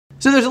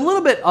So there's a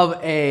little bit of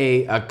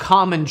a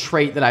common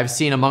trait that I've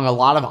seen among a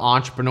lot of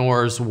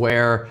entrepreneurs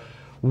where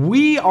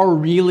we are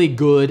really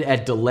good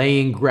at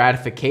delaying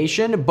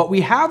gratification, but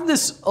we have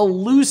this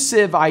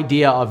elusive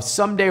idea of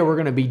someday we're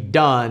gonna be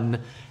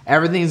done,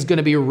 everything's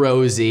gonna be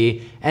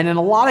rosy, and in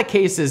a lot of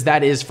cases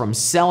that is from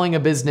selling a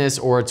business,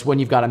 or it's when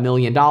you've got $1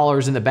 million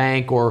in the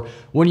bank, or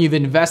when you've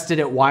invested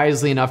it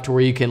wisely enough to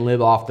where you can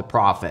live off the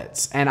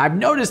profits. And I've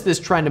noticed this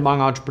trend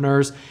among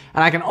entrepreneurs,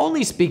 and I can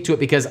only speak to it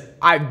because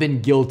I've been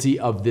guilty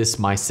of this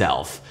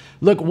myself.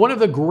 Look, one of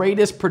the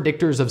greatest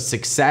predictors of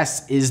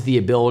success is the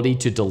ability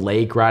to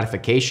delay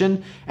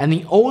gratification. And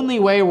the only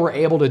way we're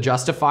able to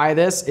justify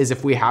this is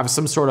if we have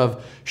some sort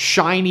of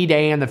shiny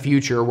day in the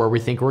future where we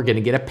think we're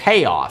gonna get a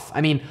payoff. I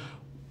mean,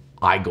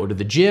 I go to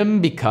the gym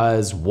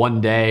because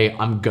one day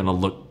I'm gonna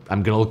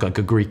look like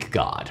a Greek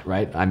god,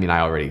 right? I mean,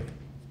 I already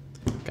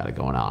got it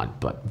going on,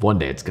 but one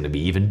day it's gonna be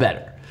even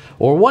better.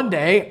 Or one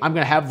day I'm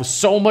gonna have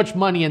so much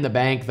money in the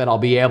bank that I'll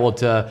be able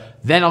to,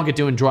 then I'll get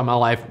to enjoy my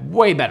life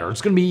way better.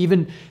 It's gonna be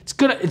even, it's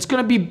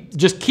gonna be,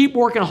 just keep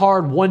working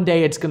hard, one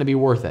day it's gonna be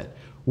worth it.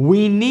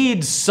 We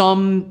need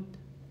some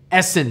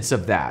essence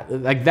of that.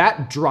 Like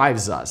that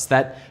drives us.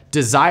 That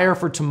desire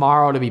for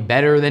tomorrow to be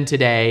better than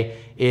today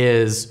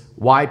is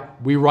why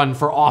we run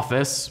for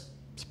office,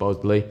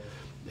 supposedly.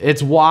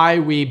 It's why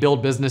we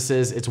build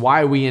businesses. It's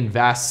why we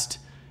invest.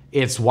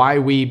 It's why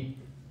we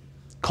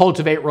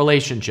cultivate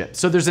relationships.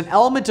 So there's an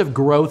element of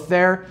growth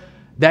there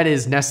that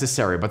is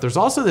necessary, but there's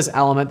also this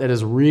element that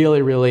is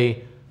really,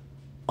 really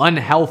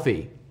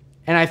unhealthy.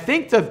 And I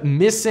think the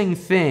missing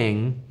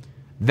thing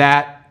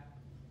that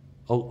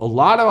a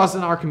lot of us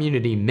in our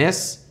community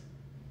miss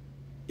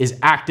is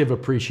active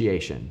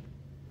appreciation.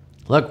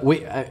 Look,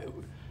 we're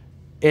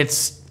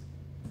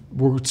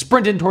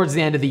sprinting towards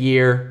the end of the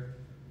year.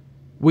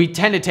 We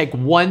tend to take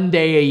one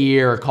day a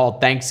year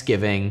called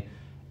Thanksgiving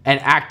and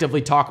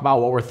actively talk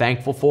about what we're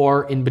thankful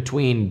for in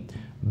between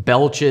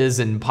belches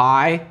and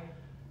pie.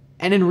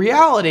 And in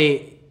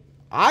reality,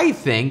 I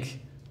think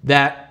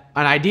that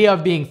an idea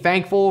of being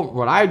thankful,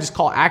 what I just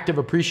call active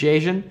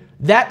appreciation,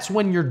 that's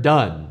when you're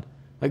done.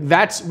 Like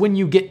that's when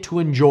you get to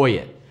enjoy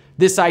it.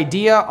 This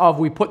idea of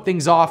we put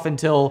things off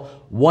until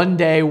one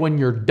day when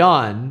you're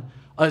done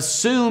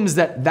assumes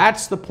that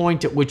that's the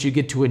point at which you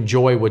get to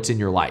enjoy what's in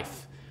your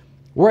life.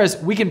 Whereas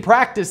we can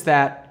practice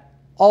that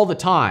all the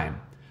time.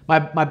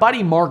 My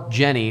buddy Mark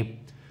Jenny,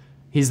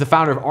 he's the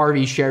founder of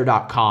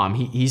RVshare.com.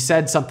 He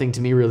said something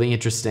to me really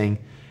interesting.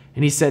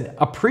 And he said,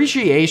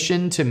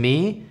 appreciation to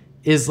me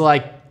is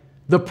like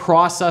the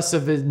process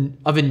of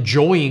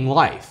enjoying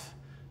life.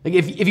 Like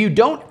if you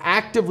don't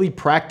actively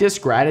practice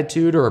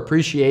gratitude or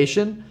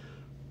appreciation,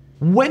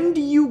 when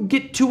do you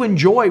get to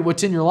enjoy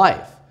what's in your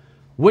life?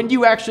 When do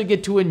you actually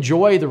get to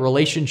enjoy the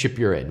relationship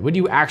you're in? When do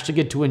you actually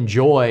get to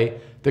enjoy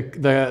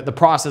the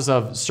process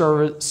of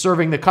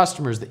serving the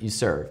customers that you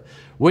serve?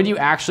 When do you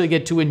actually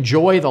get to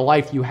enjoy the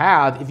life you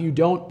have if you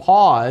don't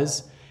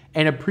pause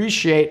and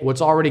appreciate what's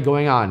already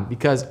going on?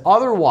 Because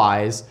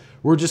otherwise,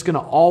 we're just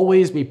gonna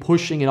always be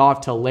pushing it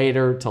off till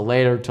later,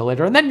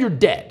 and then you're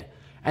dead.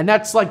 And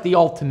that's like the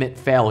ultimate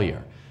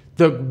failure.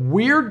 The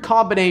weird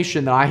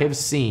combination that I have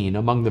seen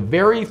among the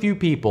very few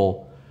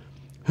people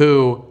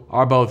who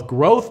are both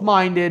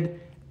growth-minded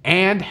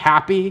and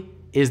happy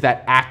is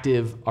that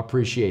active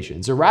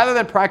appreciation. So rather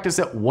than practice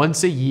it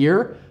once a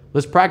year,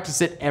 let's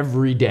practice it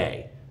every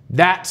day.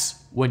 That's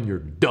when you're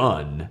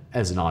done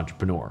as an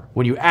entrepreneur,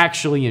 when you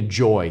actually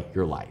enjoy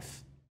your life.